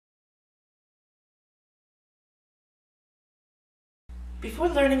Before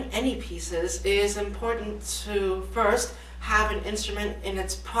learning any pieces, it is important to first have an instrument in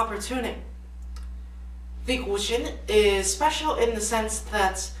its proper tuning. The Guqin is special in the sense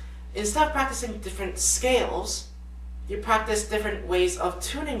that instead of practicing different scales, you practice different ways of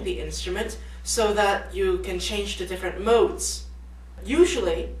tuning the instrument so that you can change to different modes.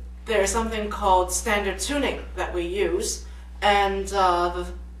 Usually, there is something called standard tuning that we use, and the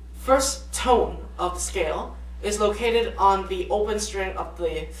first tone of the scale is located on the open string of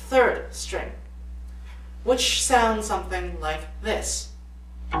the third string, which sounds something like this.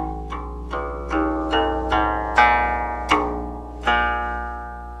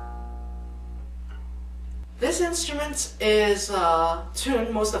 This instrument is tuned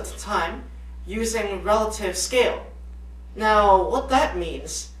most of the time using relative scale. Now, what that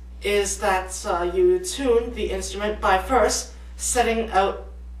means is that you tune the instrument by first setting out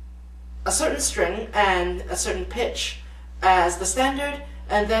a certain string and a certain pitch as the standard,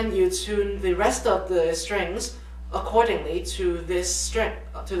 and then you tune the rest of the strings accordingly to this string,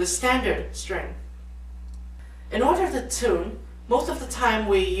 to the standard string. In order to tune, most of the time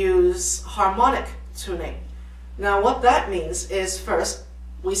we use harmonic tuning. Now what that means is first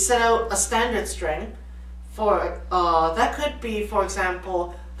we set out a standard string for, that could be, for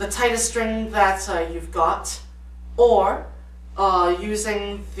example, the tightest string that you've got, or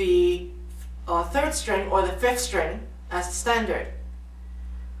using the third string or the fifth string as the standard.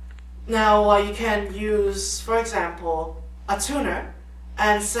 Now you can use, for example, a tuner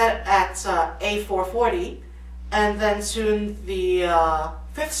and set at A440 and then tune the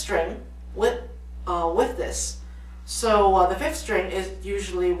fifth string with this. So the fifth string is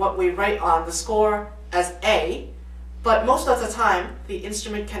usually what we write on the score as A, but most of the time the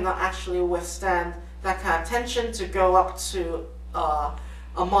instrument cannot actually withstand that kind of tension to go up to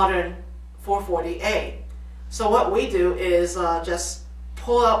a modern 440A. So what we do is just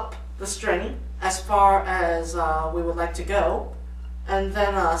pull up the string as far as we would like to go, and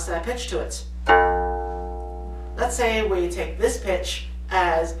then set a pitch to it. Let's say we take this pitch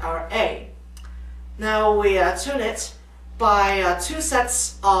as our A. Now we tune it by two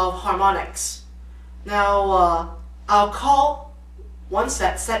sets of harmonics. Now I'll call one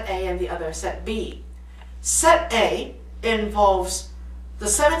set set A and the other set B. Set A involves the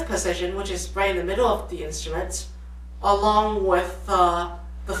 7th position, which is right in the middle of the instrument, along with the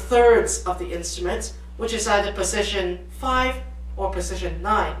thirds of the instrument, which is either position 5 or position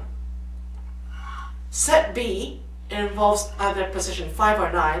 9. Set B involves either position 5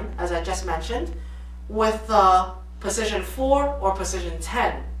 or 9, as I just mentioned, with position 4 or position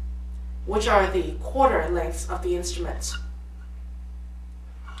 10, which are the quarter lengths of the instrument.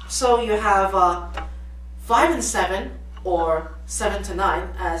 So you have 5 and 7, or 7 to 9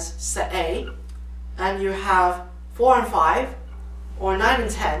 as set A, and you have 4 and 5, or 9 and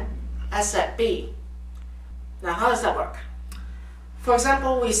 10 as set B. Now how does that work? For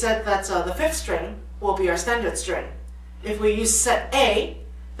example, we said that the fifth string will be our standard string. If we use set A,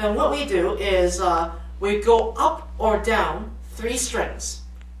 then what we do is we go up or down 3 strings.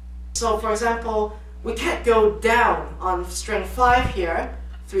 So for example, we can't go down on string 5 here,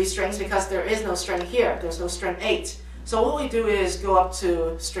 3 strings, because there is no string here, there's no string 8. So what we do is go up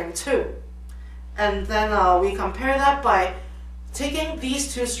to string 2. And then we compare that by taking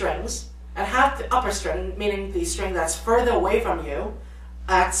these 2 strings and have the upper string, meaning the string that's further away from you,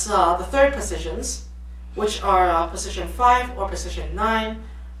 at the third positions, which are position 5 or position 9,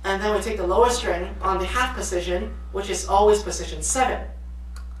 and then we take the lower string on the half position, which is always position 7.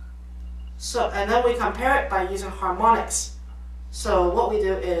 So, and then we compare it by using harmonics. So what we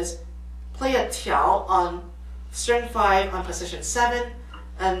do is play a tiao on string 5 on position 7,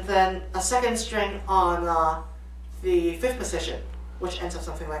 and then a second string on the 5th position, which ends up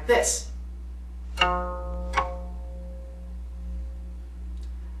something like this.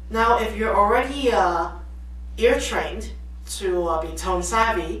 Now if you're already ear trained to be tone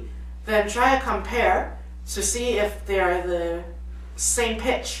savvy, then try to compare to see if they are the same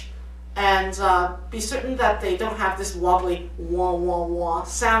pitch, and be certain that they don't have this wobbly wah wah wah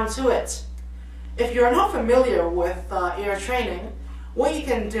sound to it. If you're not familiar with ear training, what you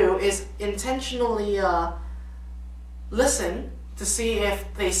can do is intentionally listen to see if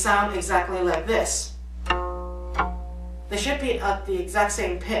they sound exactly like this. They should be at the exact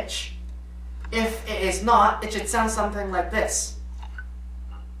same pitch. If it is not, it should sound something like this.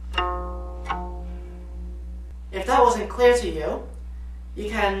 If that wasn't clear to you, you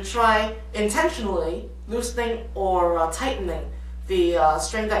can try intentionally loosening or tightening the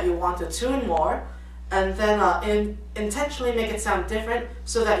string that you want to tune more, and then intentionally make it sound different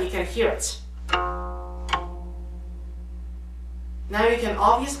so that you can hear it. Now you can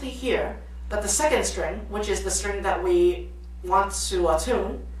obviously hear that the second string, which is the string that we want to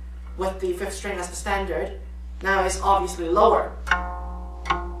tune with the fifth string as the standard, now is obviously lower.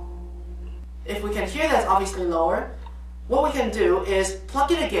 If we can hear that it's obviously lower, what we can do is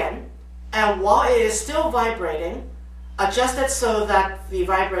pluck it again, and while it is still vibrating, adjust it so that the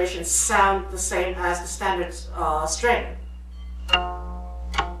vibrations sound the same as the standard string.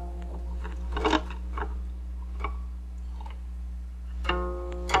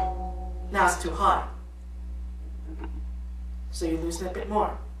 Now it's too high, so you loosen it a bit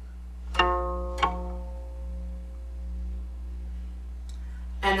more.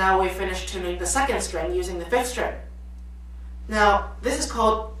 And now we finished tuning the second string using the fifth string. Now this is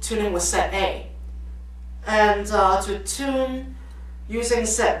called tuning with set A. And to tune using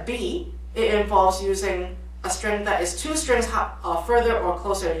set B, it involves using a string that is two strings further or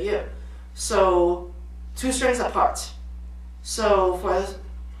closer to you. So 2 strings apart. So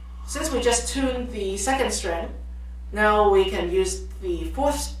since we just tuned the second string, now we can use we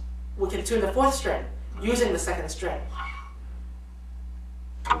can tune the fourth string using the second string.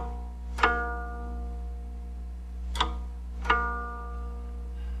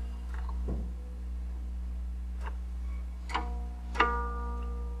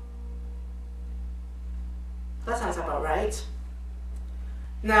 That sounds about right.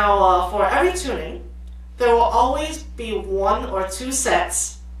 Now, for every tuning, there will always be 1 or 2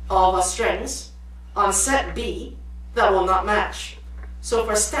 sets of strings on set B that will not match. So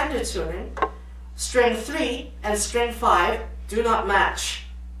for standard tuning, string 3 and string 5 do not match.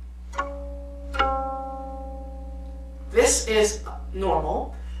 This is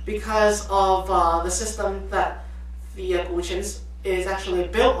normal because of the system that the Guqin is actually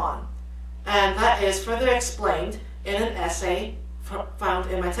built on. And that is further explained in an essay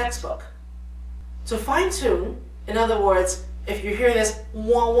found in my textbook. To fine-tune, in other words, if you hear this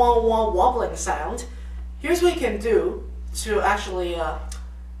wah wah wah wobbling sound, here's what you can do to actually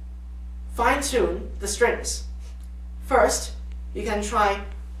fine-tune the strings. First, you can try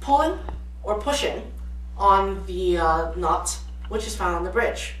pulling or pushing on the knot, which is found on the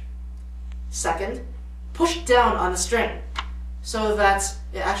bridge. Second, push down on the string so that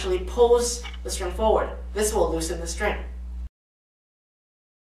it actually pulls the string forward. This will loosen the string.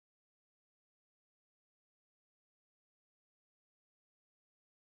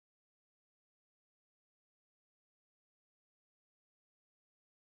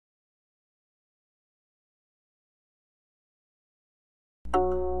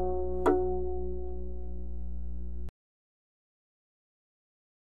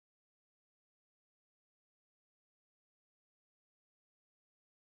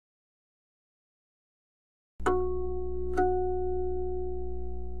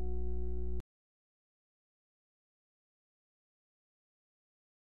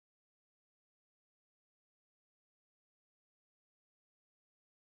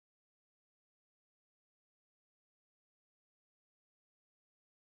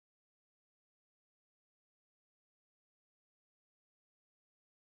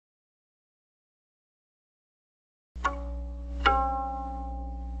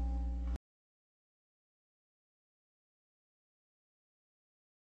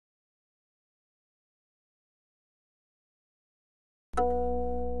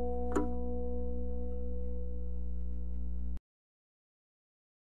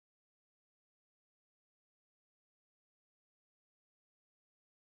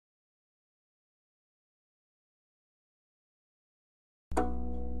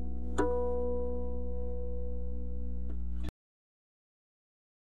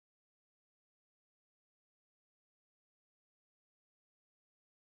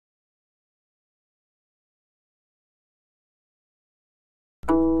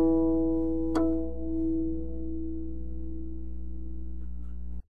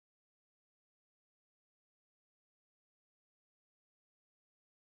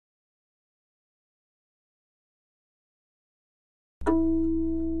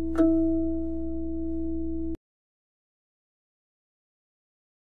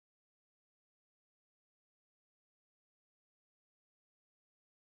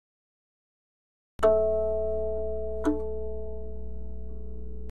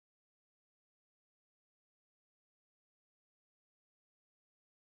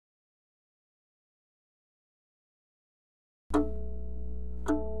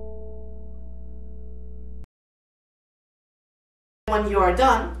 When you are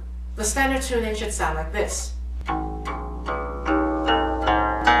done, the standard tuning should sound like this.